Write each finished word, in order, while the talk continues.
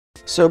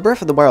So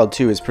Breath of the Wild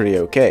 2 is pretty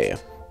okay.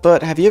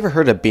 But have you ever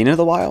heard of Bean of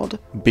the Wild?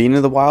 Bean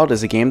of the Wild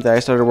is a game that I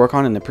started to work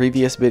on in the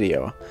previous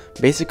video.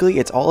 Basically,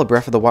 it's all of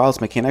Breath of the Wild's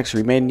mechanics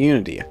remade in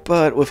Unity,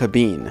 but with a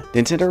bean.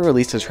 Nintendo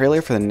released a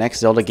trailer for the next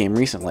Zelda game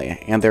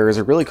recently, and there is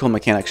a really cool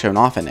mechanic shown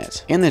off in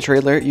it. In the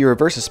trailer, you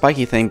reverse a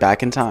spiky thing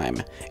back in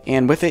time,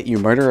 and with it, you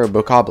murder a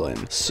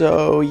bokoblin.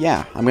 So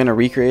yeah, I'm gonna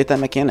recreate that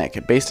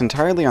mechanic, based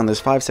entirely on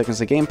this 5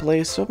 seconds of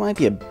gameplay, so it might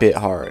be a bit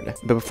hard.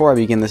 But before I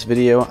begin this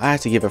video, I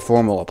have to give a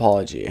formal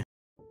apology.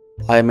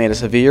 I have made a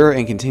severe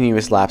and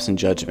continuous lapse in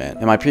judgment.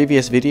 In my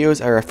previous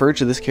videos, I referred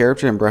to this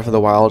character in Breath of the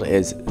Wild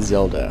as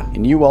Zelda,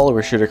 and you all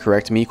were sure to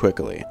correct me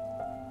quickly.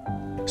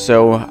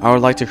 So, I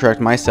would like to correct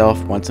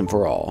myself once and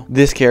for all.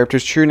 This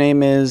character's true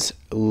name is...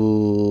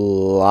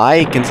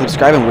 Like and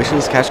subscribe and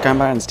wishlist Couch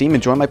Combat on Steam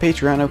and join my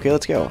Patreon. Okay,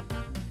 let's go.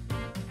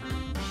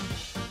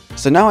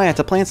 So now I have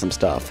to plan some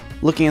stuff.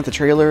 Looking at the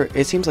trailer,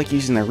 it seems like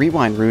using the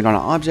rewind rune on an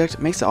object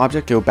makes the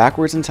object go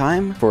backwards in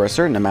time for a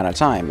certain amount of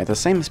time at the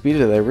same speed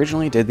that I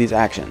originally did these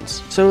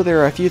actions. So there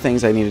are a few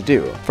things I need to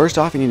do. First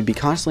off, you need to be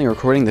constantly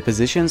recording the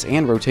positions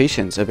and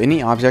rotations of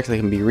any object that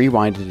can be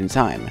rewinded in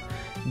time.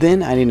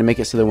 Then I need to make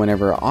it so that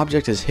whenever an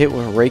object is hit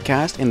with a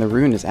raycast and the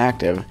rune is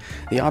active,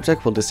 the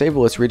object will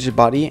disable its rigid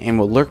body and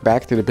will lurk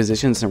back through the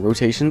positions and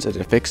rotations at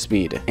a fixed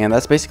speed. And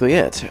that's basically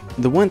it.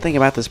 The one thing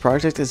about this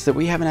project is that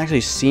we haven't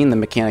actually seen the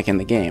mechanic in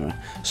the game,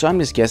 so I'm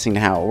just guessing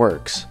how it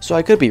works. So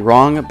I could be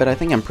wrong, but I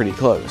think I'm pretty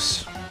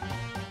close.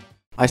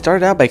 I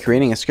started out by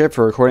creating a script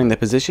for recording the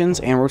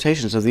positions and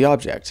rotations of the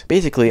object.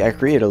 Basically, I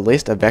created a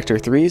list of vector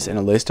 3s and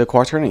a list of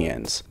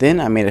quaternions. Then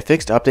I made a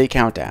fixed update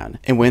countdown,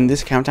 and when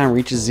this countdown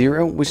reaches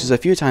 0, which is a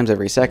few times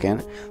every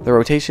second, the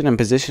rotation and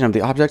position of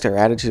the object are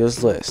added to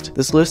this list.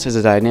 This list has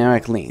a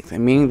dynamic length,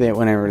 meaning that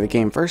whenever the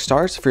game first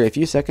starts, for a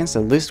few seconds the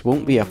list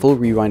won't be a full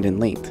rewind in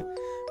length.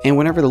 And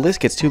whenever the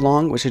list gets too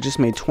long, which I just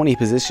made 20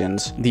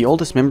 positions, the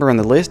oldest member on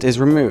the list is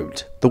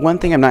removed. The one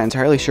thing I'm not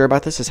entirely sure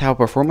about this is how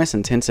performance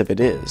intensive it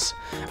is.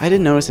 I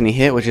didn't notice any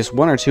hit with just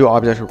 1 or 2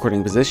 object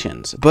recording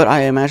positions, but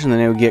I imagine that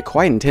it would get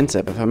quite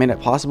intensive if I made it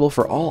possible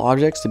for all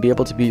objects to be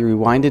able to be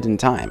rewinded in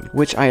time,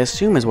 which I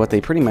assume is what they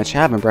pretty much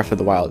have in Breath of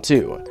the Wild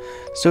 2.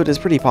 So it is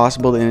pretty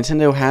possible that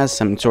Nintendo has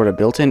some sort of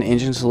built-in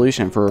engine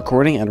solution for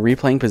recording and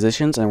replaying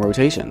positions and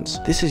rotations.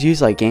 This is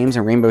used like games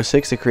in Rainbow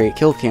Six to create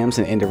kill cams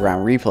and end of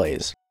round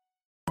replays.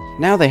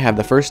 Now they have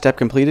the first step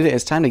completed,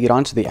 it's time to get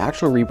on to the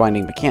actual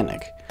rewinding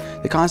mechanic.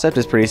 The concept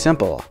is pretty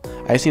simple.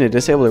 I just need to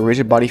disable the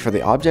rigid body for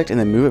the object and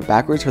then move it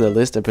backwards for the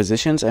list of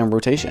positions and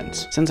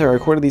rotations. Since I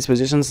recorded these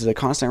positions at a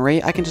constant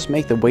rate, I can just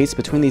make the weights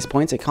between these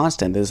points a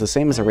constant that is the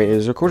same as the rate it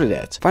is recorded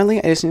at. Finally,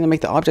 I just need to make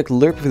the object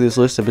lerp through this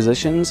list of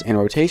positions and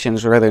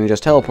rotations rather than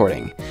just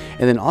teleporting,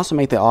 and then also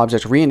make the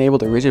object re-enable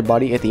the rigid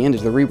body at the end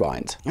of the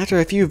rewind. After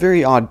a few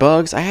very odd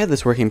bugs, I had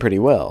this working pretty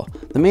well.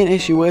 The main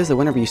issue was that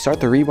whenever you start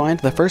the rewind,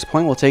 the first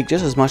point will take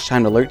just as much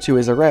time to lerp to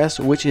as the rest,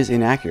 which is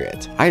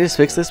inaccurate. I just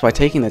fixed this by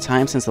taking the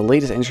time since the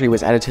latest entry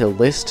was added to the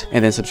list,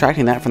 and then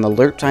subtracting that from the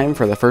lerp time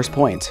for the first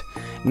point.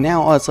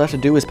 Now all that's left to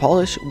do is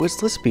polish,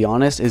 which, let's be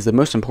honest, is the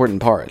most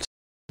important part.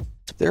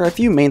 There are a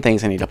few main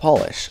things I need to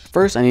polish.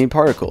 First, I need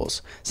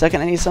particles. Second,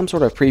 I need some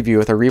sort of preview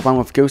with a rewind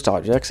with ghost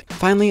objects.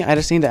 Finally, I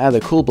just need to add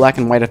the cool black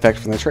and white effect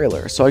from the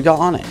trailer, so I got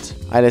on it.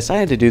 I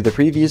decided to do the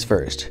previews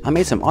first. I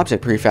made some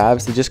object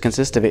prefabs that just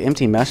consist of an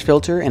empty mesh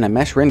filter and a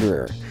mesh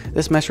renderer.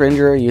 This mesh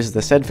renderer uses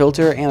the said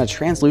filter and a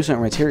translucent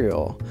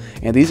material,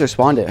 and these are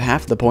spawned at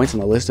half the points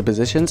on the list of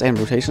positions and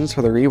rotations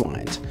for the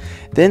rewind.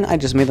 Then I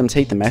just made them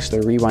take the mesh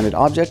of the rewinded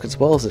object as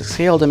well as the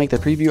scale to make the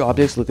preview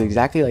objects look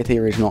exactly like the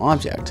original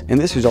object, and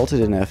this resulted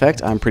in an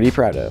effect I'm pretty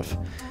proud of.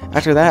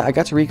 After that, I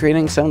got to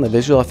recreating some of the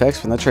visual effects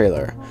from the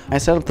trailer. I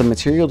set up the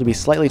material to be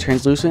slightly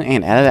translucent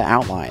and added an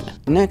outline.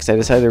 Next, I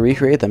decided to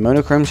recreate the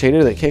monochrome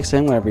shader that kicks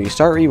in whenever you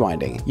start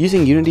rewinding.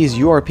 Using Unity's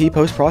URP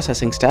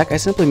post-processing stack, I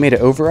simply made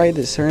an override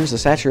that turns the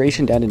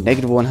saturation down to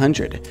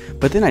 -100,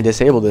 but then I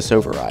disabled this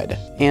override.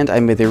 And I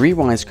made the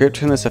rewind script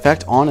turn this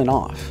effect on and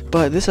off.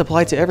 But this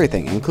applied to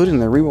everything, including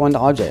the rewind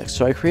objects,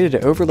 so I created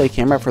an overlay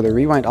camera for the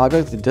rewind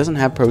object that doesn't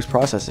have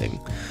post-processing.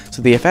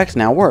 So the effect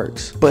now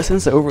works. But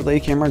since the overlay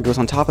camera goes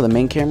on top of the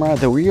main camera,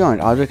 the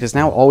rewind object is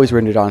now always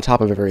rendered on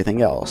top of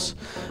everything else,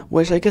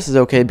 which I guess is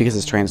okay because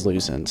it's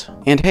translucent.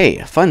 And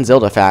hey, fun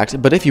Zelda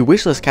fact, but if you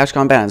wishlist Couch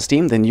Combat on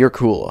Steam, then you're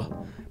cool.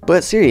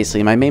 But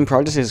seriously, my main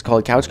project is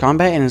called Couch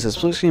Combat and is a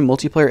split-screen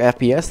multiplayer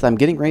FPS that I'm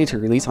getting ready to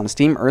release on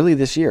Steam early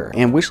this year,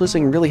 and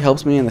wishlisting really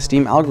helps me in the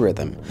Steam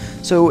algorithm,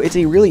 so it's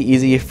a really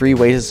easy, free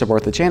way to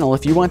support the channel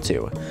if you want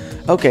to.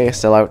 Okay,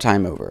 sellout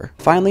time over.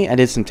 Finally, I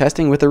did some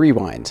testing with the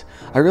rewind.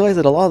 I realized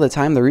that a lot of the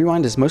time the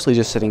rewind is mostly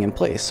just sitting in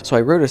place, so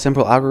I wrote a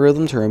simple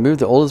algorithm to remove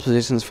the oldest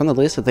positions from the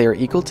list if they are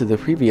equal to the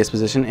previous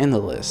position in the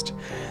list.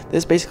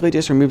 This basically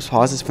just removes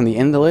pauses from the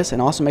end of the list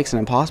and also makes it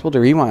impossible to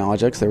rewind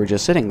objects that were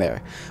just sitting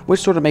there,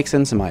 which sort of makes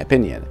sense in my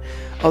opinion.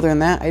 Other than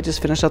that, I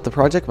just finished up the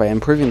project by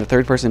improving the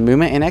third-person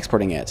movement and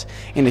exporting it.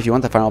 And if you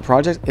want the final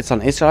project, it's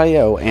on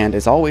itch.io, and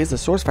as always, the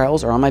source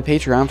files are on my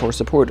Patreon for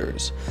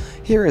supporters.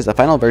 Here is the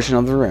final version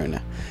of the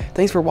rune.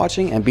 Thanks for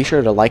watching, and be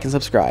sure to like and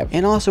subscribe.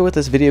 And also, if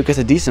this video gets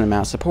a decent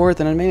amount of support,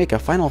 then I may make a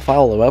final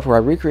follow-up where I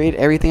recreate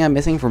everything I'm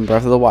missing from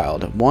Breath of the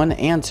Wild 1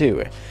 and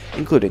 2,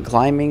 including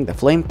climbing, the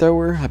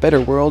flamethrower, a better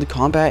world,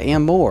 combat,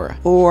 and more.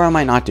 Or I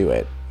might not do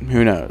it.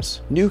 Who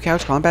knows? New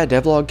couch combat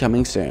devlog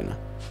coming soon.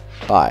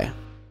 Bye.